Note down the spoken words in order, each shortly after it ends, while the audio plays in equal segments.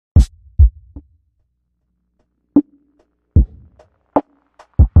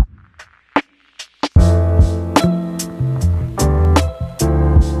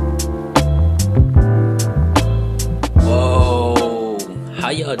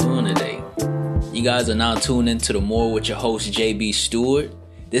How y'all doing today? You guys are now tuned into The More with your host, JB Stewart.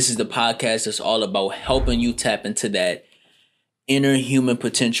 This is the podcast that's all about helping you tap into that inner human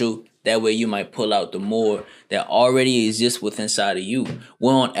potential. That way you might pull out the more that already exists within inside of you.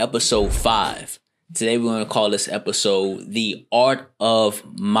 We're on episode 5. Today we're going to call this episode The Art of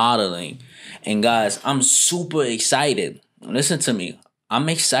Modeling. And guys, I'm super excited. Listen to me. I'm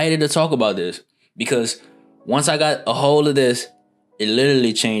excited to talk about this because once I got a hold of this, it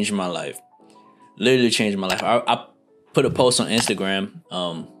literally changed my life. I put a post on Instagram,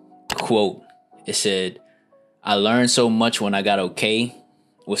 quote, it said, I learned so much when I got okay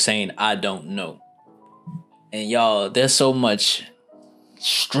with saying I don't know. And y'all, there's so much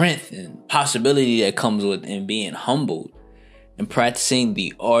strength and possibility that comes with in being humbled and practicing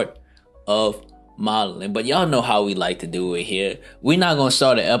the art of modeling. But y'all know how we like to do it here. We're not going to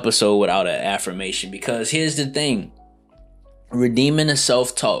start an episode without an affirmation, because here's the thing. Redeeming the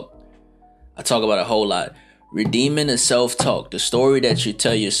self-talk. I talk about a whole lot. Redeeming the self-talk. The story that you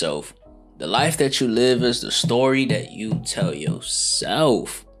tell yourself. The life that you live is the story that you tell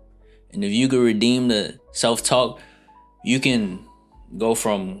yourself. And if you can redeem the self-talk, you can go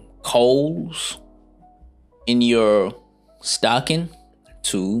from coals in your stocking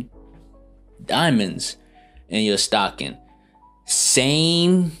to diamonds in your stocking.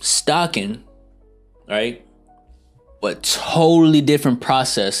 Same stocking, right? But totally different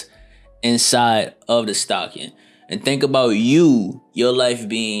process inside of the stocking. And think about your life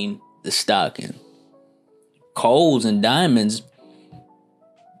being the stocking. Coals and diamonds,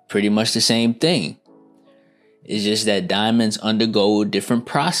 pretty much the same thing. It's just that diamonds undergo a different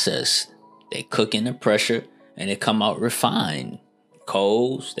process. They cook in the pressure and they come out refined.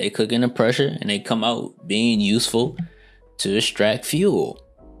 Coals, they cook in the pressure and they come out being useful to extract fuel.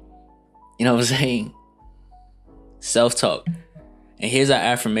 You know what I'm saying? Self-talk. And here's our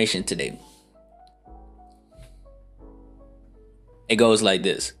affirmation today. It goes like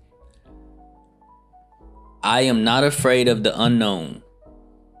this. I am not afraid of the unknown.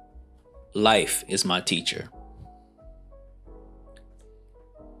 Life is my teacher.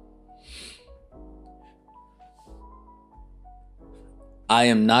 I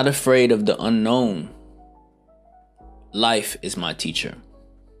am not afraid of the unknown. Life is my teacher.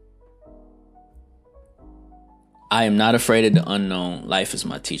 I am not afraid of the unknown. Life is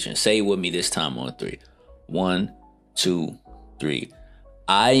my teacher. Say it with me this time on 3. 1, 2, 3.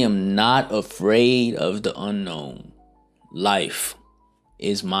 I am not afraid of the unknown. Life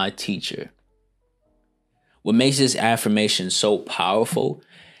is my teacher. What makes this affirmation so powerful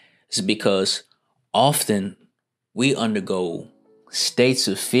is because often we undergo states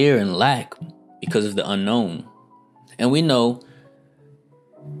of fear and lack because of the unknown. And we know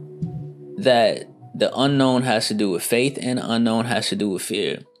that the unknown has to do with faith and the unknown has to do with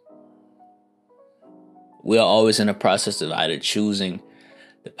fear. We are always in the process of either choosing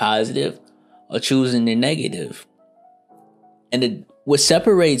the positive or choosing the negative. And what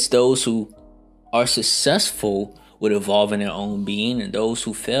separates those who are successful with evolving their own being and those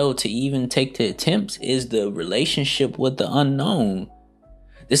who fail to even take the attempts is the relationship with the unknown.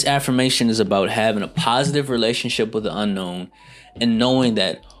 This affirmation is about having a positive relationship with the unknown and knowing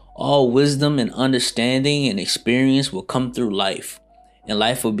that all wisdom and understanding and experience will come through life. And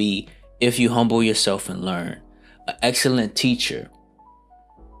life will be, if you humble yourself and learn, an excellent teacher.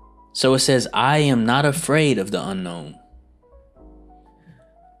 So it says, I am not afraid of the unknown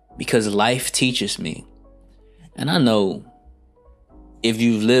because life teaches me. And I know if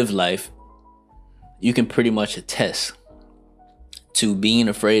you've lived life, you can pretty much attest to being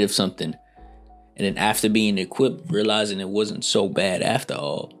afraid of something. And then after being equipped, realizing it wasn't so bad after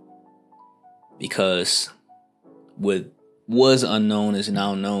all. Because what was unknown is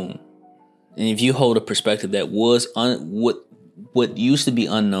now known. And if you hold a perspective that was what used to be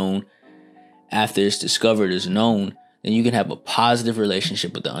unknown after it's discovered is known, then you can have a positive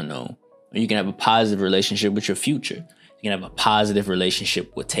relationship with the unknown. Or you can have a positive relationship with your future. You can have a positive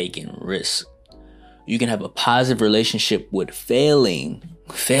relationship with taking risks. You can have a positive relationship with failing.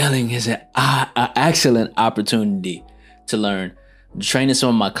 Failing is an excellent opportunity to learn. Training some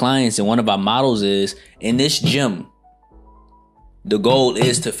of my clients, and one of our models is, in this gym, the goal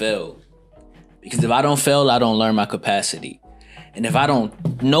is to fail. Because if I don't fail, I don't learn my capacity. And if I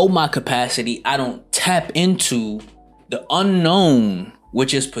don't know my capacity, I don't tap into the unknown,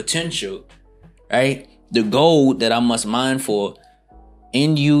 which is potential, right? The gold that I must mine for.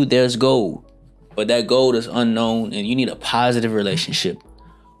 In you, there's gold. But that gold is unknown, and you need a positive relationship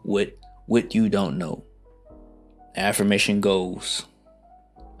with what you don't know. Affirmation goes,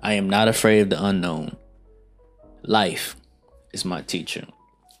 I am not afraid of the unknown. Life is my teacher.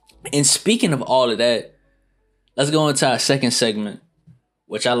 And speaking of all of that, let's go into our second segment,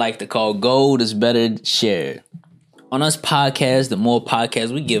 which I like to call Gold is Better Shared. On us podcasts, the more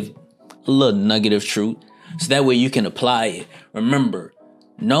podcasts, we give a little nugget of truth so that way you can apply it. Remember,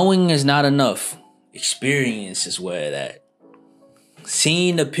 knowing is not enough. Experience is where that.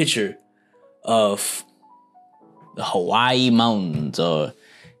 Seeing a picture of the Hawaii mountains, or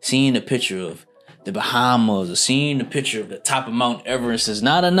seeing a picture of the Bahamas, or seeing a picture of the top of Mount Everest is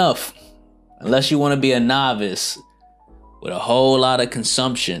not enough unless you want to be a novice with a whole lot of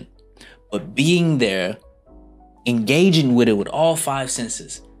consumption. But being there, engaging with it with all five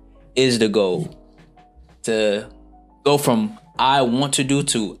senses is the goal. To go from I want to do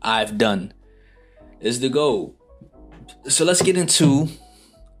to I've done is the goal. So let's get into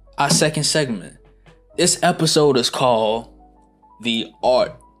our second segment. This episode is called The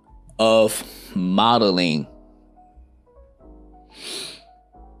Art of Modeling.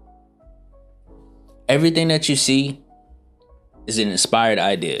 Everything that you see is an inspired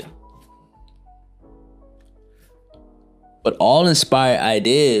idea. But all inspired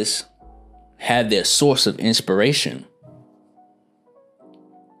ideas have their source of inspiration.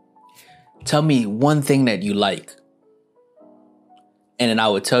 Tell me one thing that you like, and then I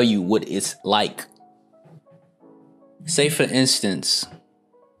will tell you what it's like. Say, for instance,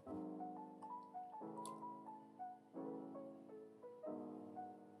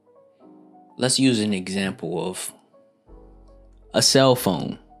 let's use an example of a cell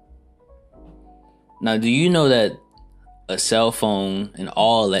phone. Now, do you know that a cell phone and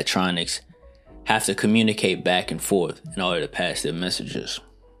all electronics have to communicate back and forth in order to pass their messages?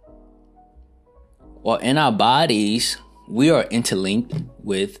 Well, in our bodies, we are interlinked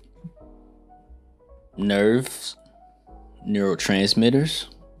with nerves, neurotransmitters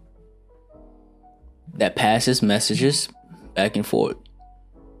that passes messages back and forth.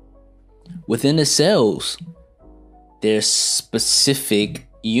 Within the cells, there's specific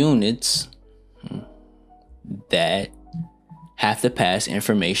units that have to pass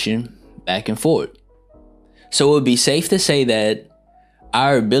information back and forth. So it would be safe to say that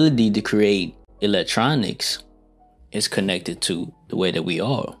our ability to create electronics is connected to the way that we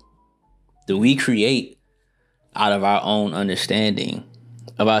are. Do we create out of our own understanding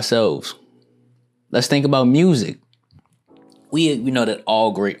of ourselves? Let's think about music. We know that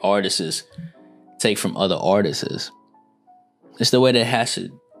all great artists take from other artists. It's the way that it has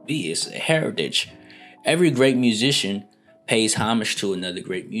to be. It's a heritage. Every great musician pays homage to another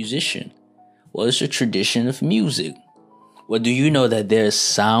great musician. Well, it's a tradition of music. Well, do you know that there's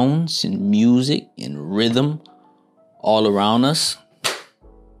sounds and music and rhythm all around us?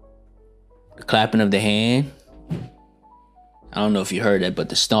 The clapping of the hand. I don't know if you heard that, but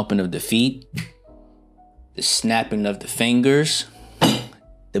the stomping of the feet, the snapping of the fingers,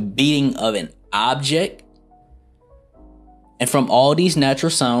 the beating of an object. And from all these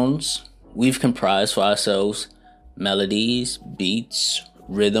natural sounds, we've comprised for ourselves melodies, beats,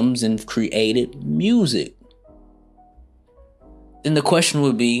 rhythms, and created music. Then the question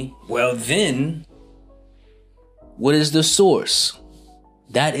would be, well then, what is the source?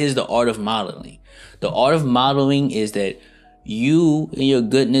 That is the art of modeling. The art of modeling is that you and your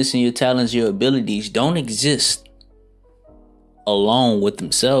goodness and your talents, your abilities don't exist alone with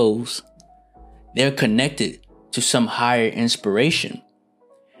themselves. They're connected to some higher inspiration.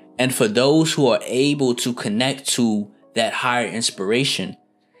 And for those who are able to connect to that higher inspiration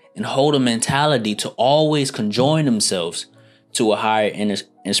and hold a mentality to always conjoin themselves to a higher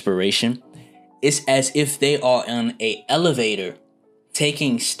inspiration, it's as if they are on an elevator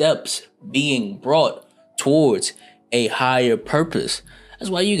taking steps being brought towards a higher purpose. That's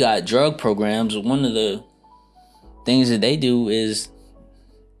why you got drug programs. One of the things that they do is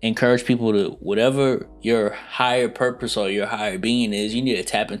encourage people to, whatever your higher purpose or your higher being is, you need to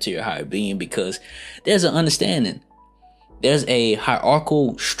tap into your higher being, because there's an understanding. There's a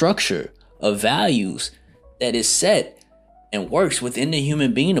hierarchical structure of values that is set and works within the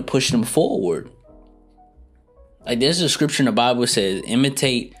human being to push them forward. Like there's a scripture in the Bible that says,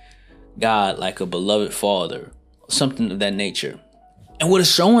 imitate God like a beloved father, something of that nature. And what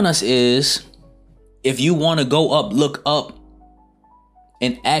it's showing us is, if you want to go up, look up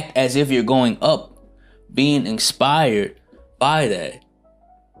and act as if you're going up, being inspired by that.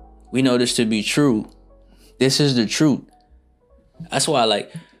 We know this to be true. This is the truth. That's why,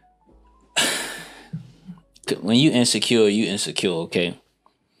 like, when you insecure, okay?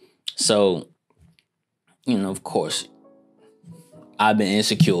 So, you know, of course, I've been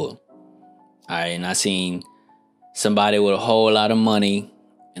insecure. All right, and I seen somebody with a whole lot of money,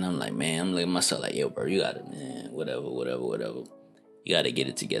 and I'm like, man, I'm looking at myself like, yo, bro, you got it, man, whatever. You got to get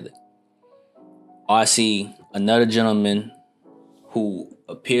it together. Or I see another gentleman who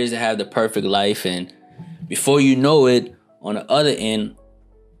appears to have the perfect life, and before you know it, on the other end,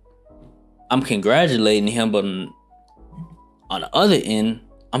 I'm congratulating him, but on the other end,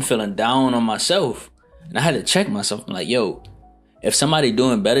 I'm feeling down on myself. And I had to check myself. I'm like, yo, if somebody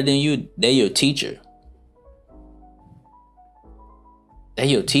doing better than you, they're your teacher. They're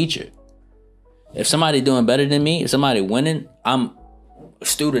your teacher. If somebody doing better than me, if somebody winning, I'm a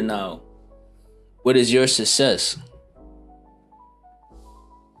student now. What is your success?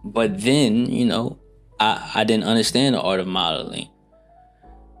 But then, I didn't understand the art of modeling.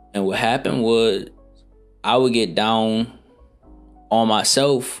 And what happened was I would get down on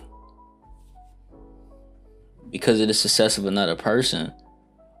myself because of the success of another person.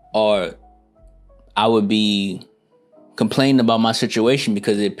 Or I would be complaining about my situation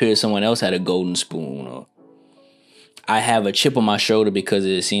because it appeared someone else had a golden spoon. Or I have a chip on my shoulder because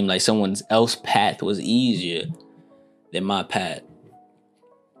it seemed like someone else's path was easier than my path.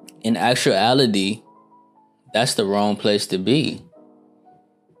 In actuality, that's the wrong place to be.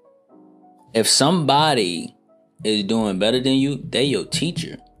 If somebody is doing better than you, they're your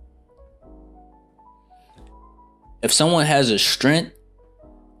teacher. If someone has a strength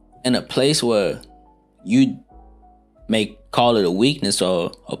in a place where you may call it a weakness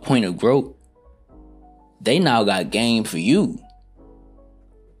or a point of growth, they now got game for you.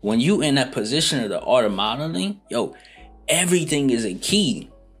 When you in that position of the art of modeling, everything is a key.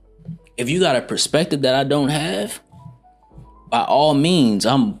 If you got a perspective that I don't have, by all means,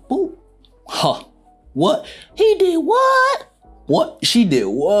 I'm boop. Huh. What? He did what? What? She did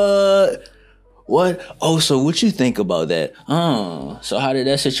what? What? Oh, so what you think about that? So how did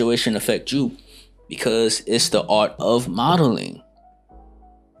that situation affect you? Because it's the art of modeling.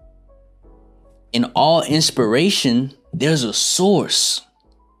 In all inspiration, there's a source.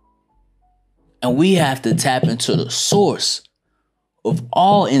 And we have to tap into the source of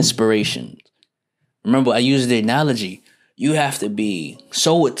all inspiration. Remember, I used the analogy. You have to be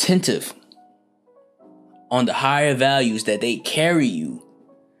so attentive on the higher values that they carry you.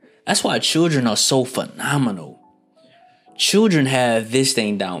 That's why children are so phenomenal. Children have this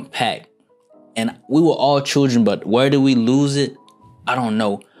thing down packed. And we were all children, but where did we lose it? I don't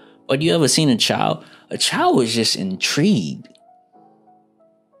know. But you ever seen a child? A child is just intrigued.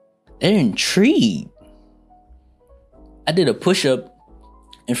 They're intrigued. I did a push-up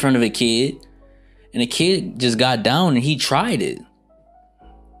in front of a kid, and the kid just got down and he tried it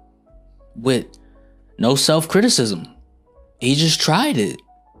with no self-criticism. He just tried it.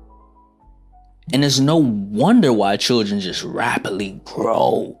 And there's no wonder why children just rapidly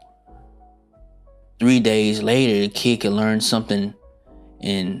grow. 3 days later, the kid can learn something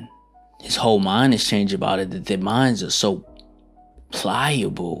and his whole mind is changed about it, that their minds are so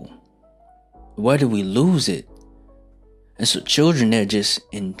pliable. Where do we lose it? And so children, they're just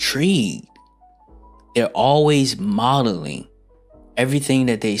intrigued. They're always modeling everything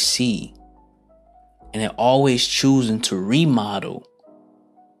that they see. And they're always choosing to remodel.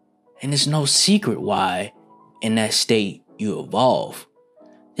 And there's no secret why in that state you evolve.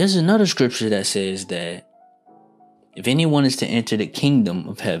 There's another scripture that says that if anyone is to enter the kingdom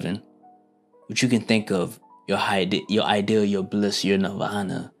of heaven, which you can think of your ideal, your bliss, your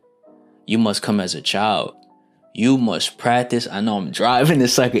nirvana, you must come as a child. You must practice. I know I'm driving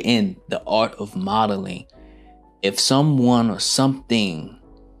this sucker in the art of modeling. If someone or something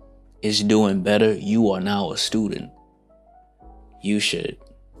is doing better, you are now a student. You should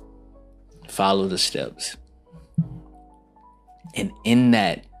follow the steps. And in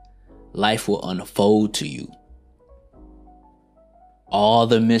that, life will unfold to you. All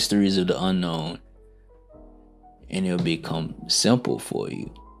the mysteries of the unknown. And it'll become simple for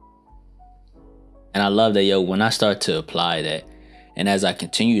you. And I love that, when I start to apply that, and as I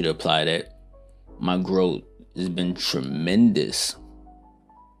continue to apply that, my growth has been tremendous.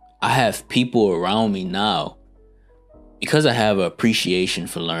 I have people around me now, because I have an appreciation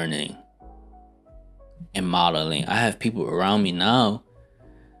for learning and modeling. I have people around me now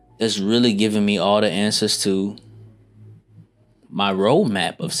that's really giving me all the answers to my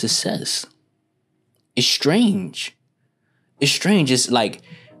roadmap of success. It's strange. It's strange. It's like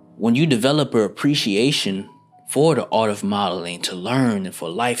when you develop an appreciation for the art of modeling, to learn and for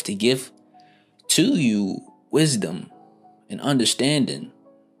life to give to you wisdom and understanding.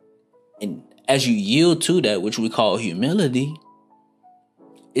 And as you yield to that, which we call humility,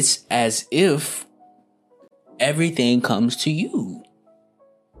 it's as if everything comes to you.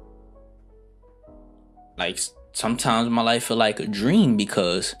 Like sometimes my life feel like a dream,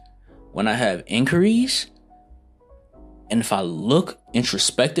 because when I have inquiries And if I look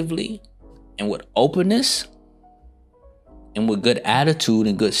introspectively and with openness and with good attitude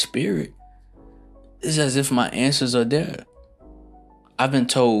and good spirit, it's as if my answers are there. I've been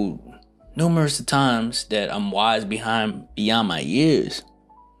told numerous times that I'm wise beyond my years.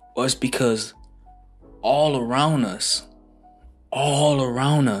 Well, it's because all around us,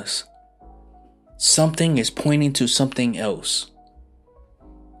 something is pointing to something else.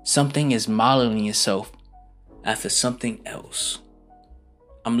 Something is modeling itself after something else.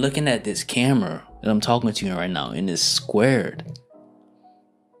 I'm looking at this camera that I'm talking to you right now, and it's squared.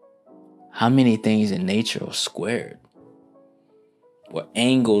 How many things in nature are squared? Where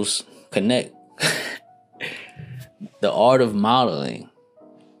angles connect. The art of modeling.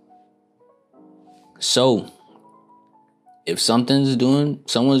 So, if someone's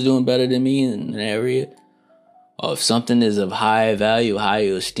doing better than me in an area, or if something is of high value, high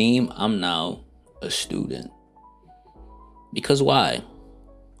esteem, I'm now a student. Because why?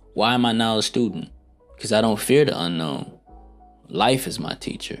 Why am I now a student? Because I don't fear the unknown. Life is my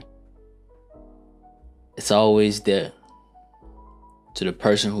teacher. It's always there to the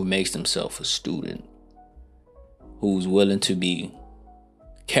person who makes themselves a student, who's willing to be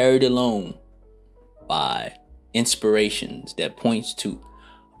carried along by inspirations that points to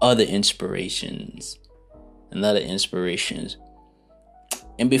other inspirations and other inspirations.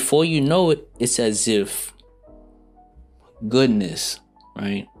 And before you know it, it's as if goodness,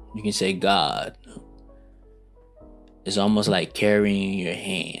 right? You can say God is almost like carrying your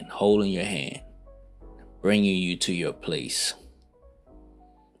hand, holding your hand, bringing you to your place,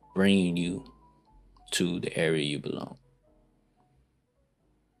 bringing you to the area you belong.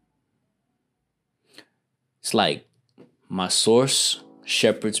 It's like my source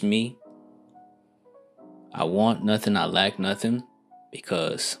shepherds me. I want nothing, I lack nothing,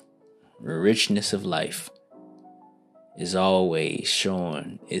 because the richness of life is always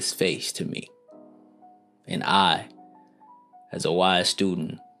showing its face to me. And I, as a wise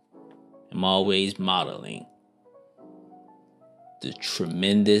student, am always modeling the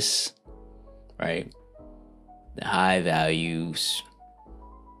tremendous, right, the high values,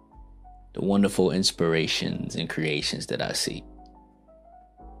 the wonderful inspirations and creations that I see.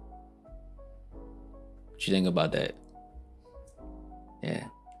 What you think about that? Yeah,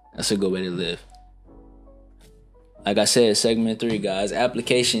 that's a good way to live. Like I said, segment 3, guys,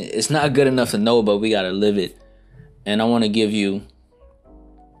 application, it's not good enough to know, but we got to live it. And I want to give you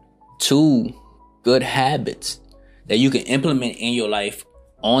 2 good habits that you can implement in your life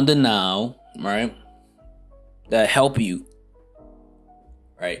on the now, right? That help you,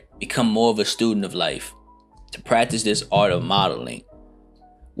 right, become more of a student of life, to practice this art of modeling,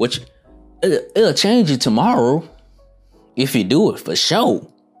 which it'll change you tomorrow if you do it, for sure.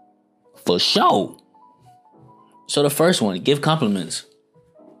 For sure. So the first one, give compliments.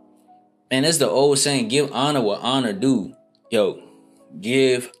 And it's the old saying, give honor where honor due. Yo,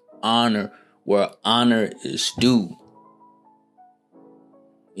 give honor where honor is due.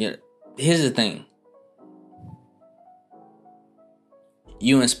 Yeah, here's the thing.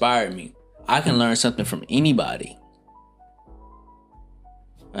 You inspired me. I can learn something from anybody.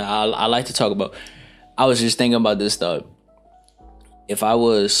 I like to talk about, I was just thinking about this stuff. If I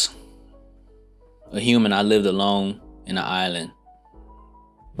was a human, I lived alone in an island,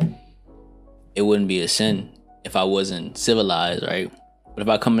 it wouldn't be a sin if I wasn't civilized, right? But if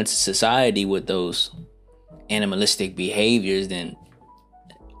I come into society with those animalistic behaviors, then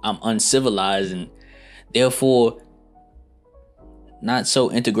I'm uncivilized and therefore not so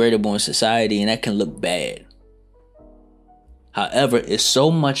integratable in society, and that can look bad. However, it's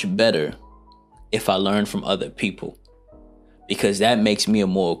so much better if I learn from other people, because that makes me a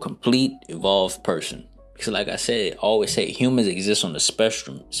more complete, evolved person. Because like I said, I always say humans exist on the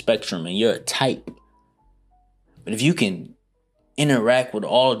spectrum, and you're a type. But if you can interact with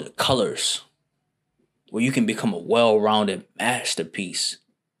all the colors, where you can become a well-rounded masterpiece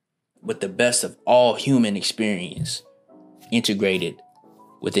with the best of all human experience integrated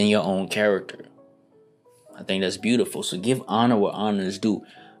within your own character, I think that's beautiful. So give honor where honor is due.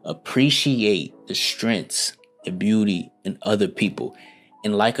 Appreciate the strengths and beauty in other people.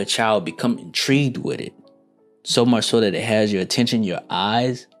 And like a child, become intrigued with it. So much so that it has your attention, your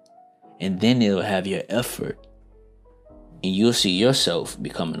eyes, and then it'll have your effort. And you'll see yourself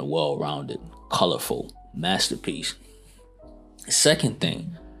becoming a well-rounded, colorful masterpiece. Second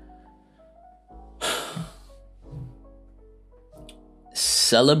thing,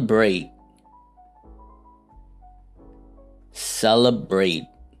 celebrate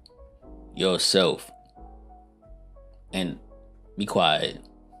yourself. And be quiet.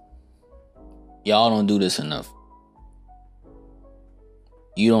 Y'all don't do this enough.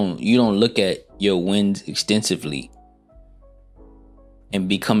 You don't look at your wins extensively and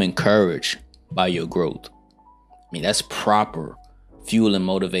become encouraged by your growth. I mean, that's proper fuel and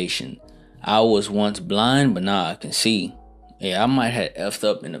motivation. I was once blind, but now I can see. Yeah, I might have effed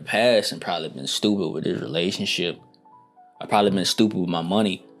up in the past and probably been stupid with this relationship. I probably been stupid with my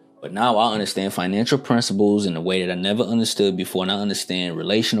money. But now I understand financial principles in a way that I never understood before. And I understand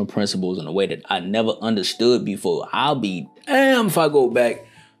relational principles in a way that I never understood before. I'll be damned if I go back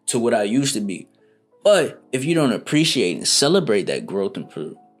to what I used to be. But if you don't appreciate and celebrate that growth and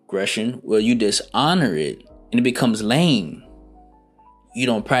progression, well, you dishonor it and it becomes lame. You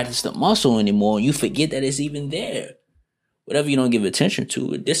don't practice the muscle anymore. You forget that it's even there. Whatever you don't give attention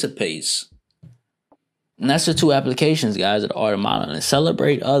to, it dissipates. And that's the two applications, guys, of the art of modeling.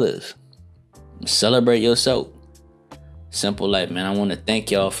 Celebrate others. Celebrate yourself. Simple life, man. I want to thank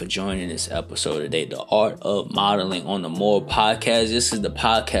y'all for joining this episode today. The Art of Modeling on the More podcast. This is the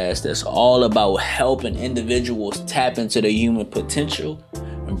podcast that's all about helping individuals tap into their human potential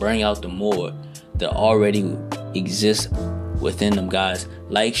and bring out the more that already exists within them, guys.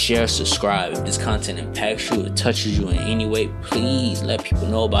 Like, share, subscribe. If this content impacts you, it touches you in any way, please let people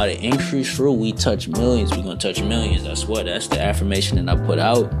know about it. Increase through. We touch millions. We're going to touch millions. I swear, that's the affirmation that I put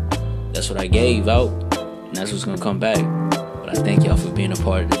out. That's what I gave out. And that's what's going to come back. But I thank y'all for being a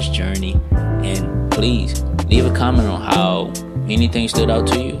part of this journey. And please, leave a comment on how anything stood out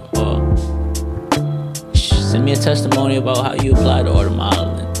to you. Or send me a testimony about how you apply the art of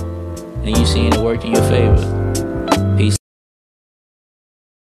modeling and you seeing it work in your favor.